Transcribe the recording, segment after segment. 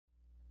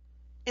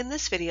In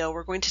this video,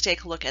 we're going to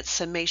take a look at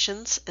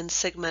summations and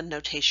sigma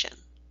notation.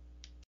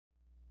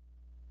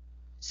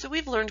 So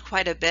we've learned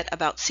quite a bit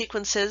about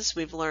sequences.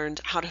 We've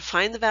learned how to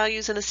find the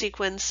values in a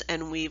sequence,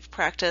 and we've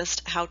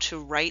practiced how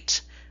to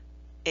write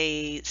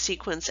a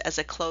sequence as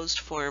a closed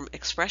form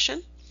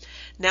expression.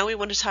 Now we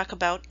want to talk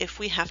about if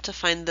we have to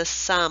find the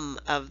sum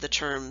of the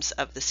terms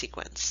of the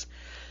sequence.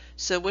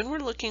 So when we're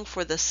looking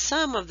for the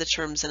sum of the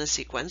terms in a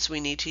sequence, we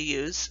need to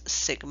use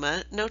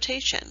sigma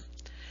notation.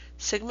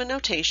 Sigma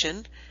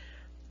notation,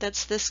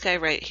 that's this guy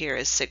right here,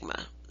 is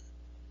sigma.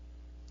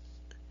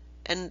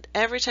 And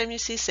every time you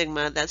see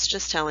sigma, that's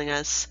just telling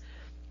us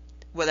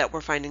that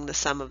we're finding the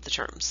sum of the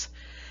terms.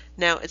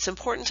 Now, it's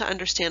important to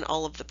understand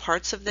all of the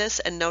parts of this,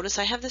 and notice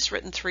I have this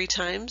written 3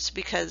 times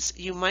because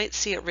you might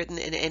see it written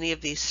in any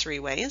of these 3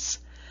 ways.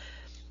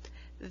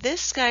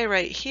 This guy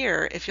right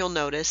here, if you'll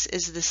notice,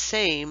 is the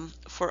same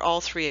for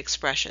all 3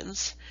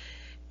 expressions,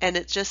 and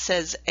it just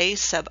says a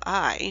sub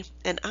I,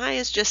 and I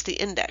is just the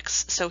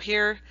index. So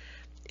here,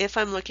 if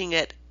I'm looking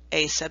at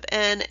a sub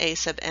n, a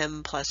sub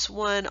m plus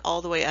 1,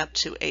 all the way up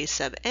to a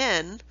sub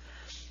n,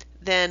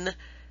 then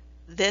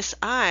this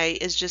I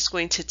is just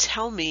going to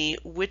tell me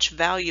which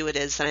value it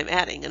is that I'm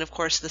adding. And of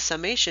course, the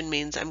summation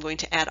means I'm going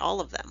to add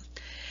all of them.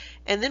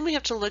 And then we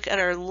have to look at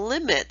our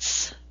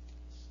limits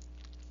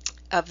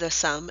of the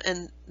sum,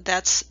 and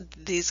that's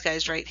these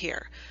guys right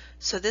here.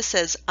 So this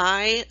says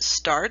I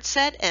starts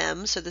at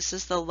m, so this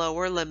is the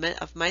lower limit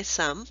of my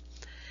sum,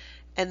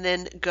 and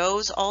then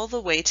goes all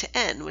the way to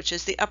n, which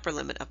is the upper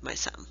limit of my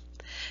sum.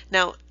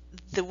 Now,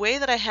 the way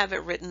that I have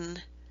it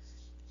written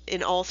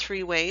in all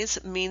 3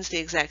 ways means the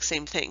exact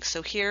same thing.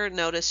 So here,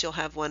 notice you'll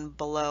have one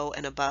below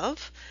and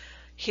above.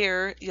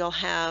 Here, you'll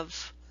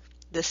have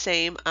the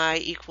same I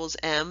equals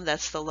m,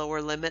 that's the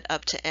lower limit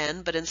up to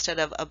n, but instead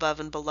of above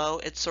and below,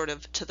 it's sort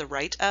of to the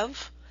right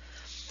of.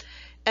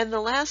 And the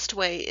last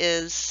way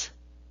is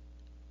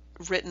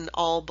written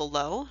all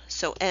below.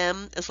 So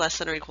m is less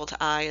than or equal to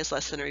I is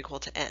less than or equal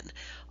to n.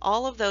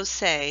 All of those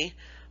say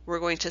we're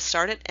going to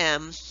start at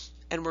m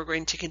and we're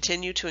going to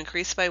continue to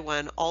increase by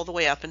 1 all the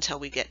way up until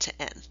we get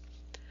to n.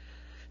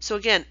 So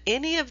again,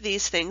 any of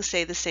these things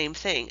say the same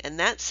thing,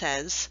 and that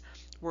says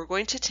we're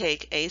going to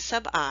take a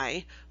sub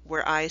I,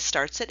 where I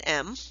starts at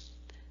m,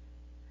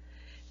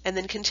 and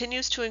then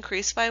continues to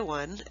increase by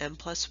 1, m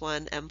plus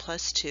 1, m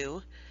plus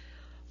 2,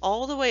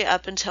 all the way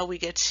up until we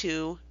get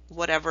to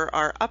whatever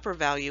our upper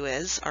value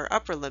is, our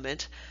upper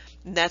limit,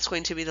 and that's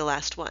going to be the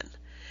last one.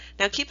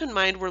 Now keep in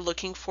mind we're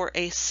looking for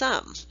a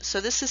sum.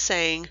 So this is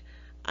saying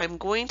I'm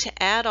going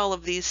to add all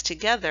of these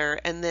together,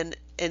 and then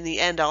in the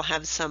end I'll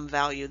have some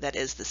value that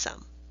is the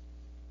sum.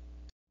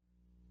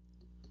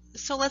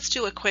 So let's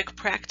do a quick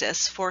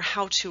practice for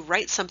how to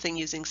write something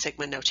using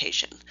sigma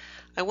notation.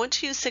 I want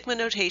to use sigma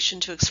notation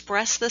to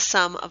express the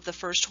sum of the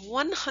first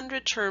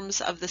 100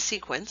 terms of the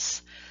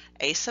sequence,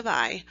 a sub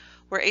I,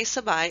 where a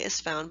sub I is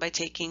found by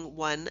taking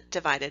 1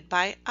 divided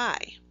by I,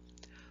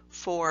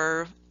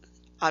 for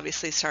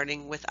obviously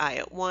starting with I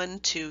at 1,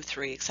 2,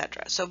 3,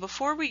 etc. So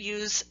before we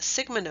use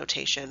sigma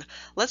notation,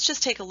 let's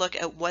just take a look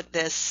at what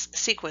this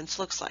sequence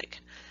looks like.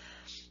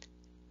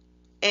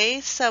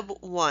 A sub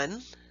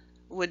 1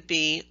 would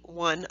be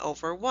 1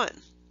 over 1.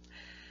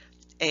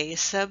 A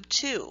sub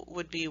 2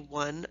 would be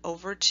 1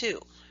 over 2.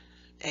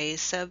 A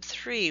sub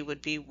 3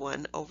 would be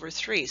 1 over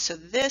 3. So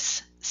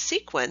this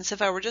sequence,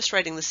 if I were just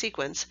writing the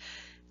sequence,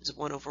 is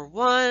 1 over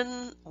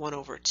 1, 1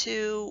 over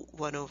 2,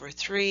 1 over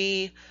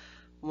 3,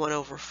 1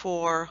 over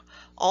 4,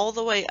 all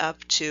the way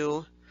up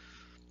to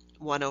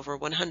 1 over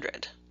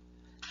 100.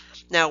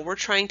 Now we're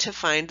trying to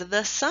find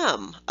the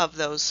sum of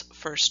those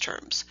first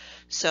terms.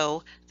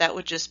 So that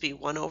would just be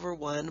 1 over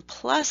 1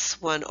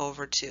 plus 1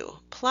 over 2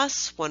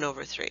 plus 1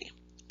 over 3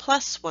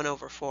 plus 1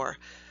 over 4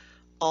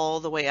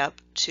 all the way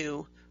up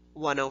to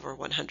 1 over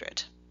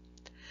 100.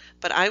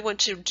 But I want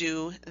to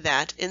do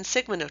that in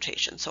sigma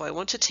notation. So I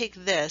want to take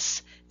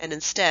this and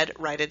instead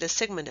write it as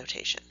sigma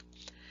notation.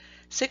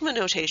 Sigma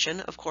notation,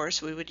 of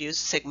course, we would use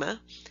sigma.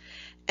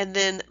 And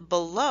then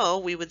below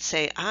we would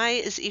say I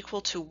is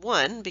equal to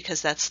 1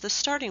 because that's the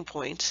starting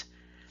point,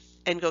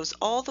 and goes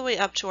all the way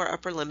up to our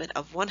upper limit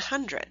of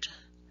 100.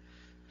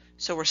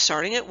 So we're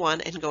starting at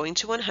 1 and going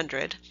to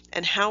 100.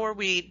 And how are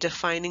we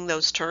defining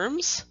those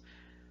terms?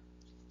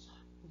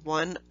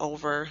 1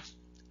 over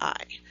I.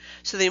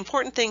 So the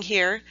important thing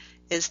here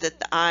is that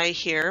the I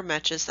here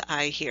matches the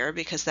I here,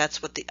 because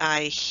that's what the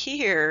I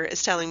here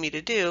is telling me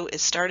to do,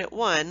 is start at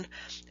 1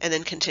 and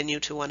then continue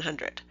to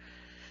 100.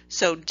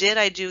 So did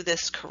I do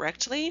this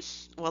correctly?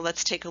 Well,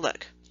 let's take a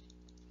look.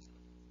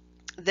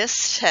 This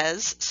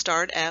says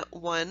start at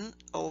 1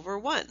 over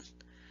 1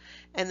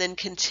 and then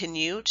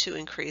continue to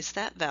increase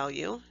that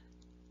value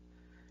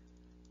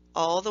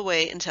all the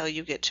way until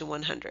you get to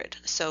 100.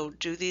 So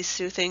do these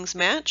 2 things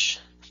match?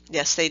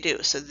 Yes, they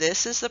do. So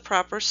this is the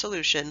proper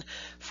solution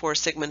for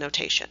sigma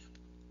notation.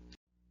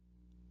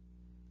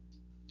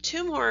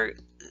 2 more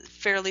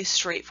fairly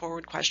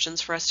straightforward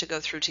questions for us to go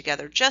through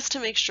together just to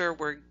make sure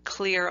we're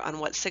clear on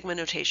what sigma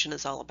notation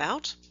is all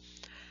about.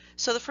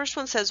 So the first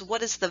one says,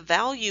 what is the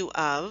value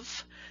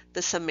of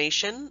the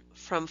summation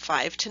from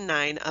 5 to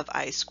 9 of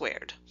I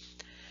squared?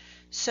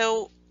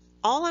 So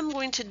all I'm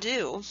going to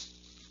do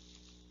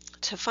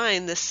to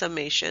find this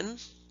summation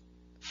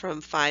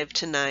from 5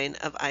 to 9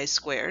 of I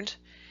squared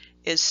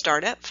is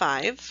start at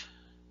 5,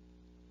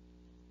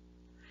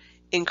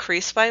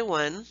 increase by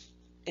 1,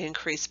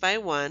 increase by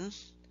 1,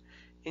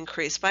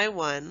 increase by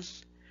 1,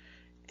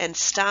 and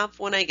stop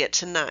when I get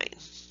to 9.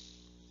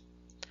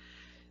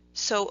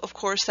 So of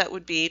course that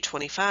would be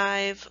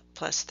 25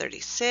 plus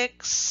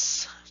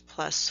 36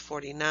 plus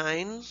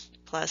 49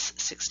 plus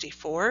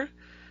 64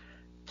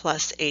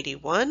 plus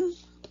 81,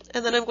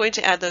 and then I'm going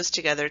to add those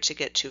together to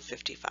get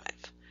 255.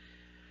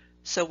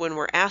 So when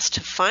we're asked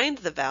to find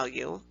the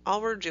value,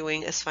 all we're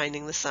doing is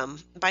finding the sum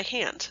by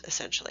hand,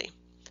 essentially.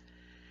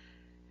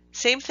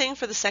 Same thing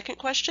for the second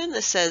question.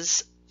 This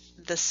says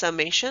the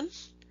summation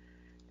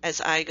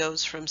as I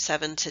goes from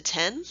 7 to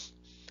 10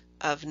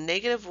 of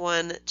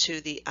 -1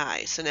 to the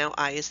I. So now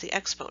I is the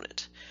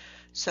exponent.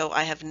 So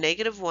I have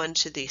 -1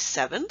 to the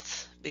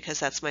 7th, because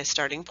that's my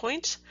starting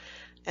point,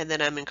 and then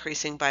I'm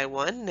increasing by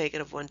 1,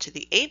 -1 to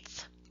the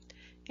 8th,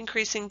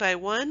 increasing by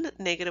 1,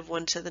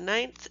 -1 to the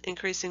 9th,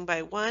 increasing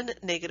by 1,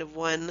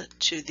 -1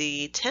 to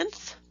the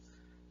 10th,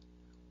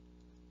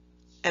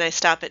 and I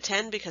stop at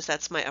 10 because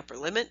that's my upper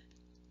limit.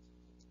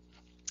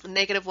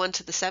 -1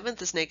 to the 7th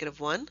is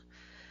 -1,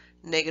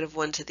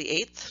 -1 to the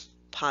 8th,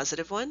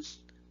 +1,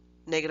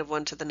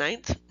 -1 to the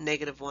 9th,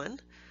 -1,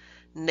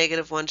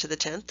 -1 to the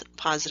 10th,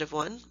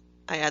 +1.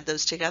 I add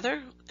those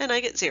together and I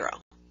get 0.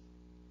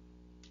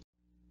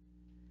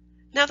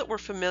 Now that we're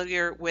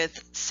familiar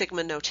with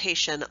sigma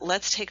notation,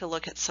 let's take a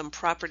look at some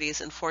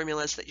properties and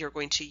formulas that you're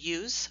going to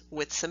use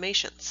with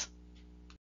summations.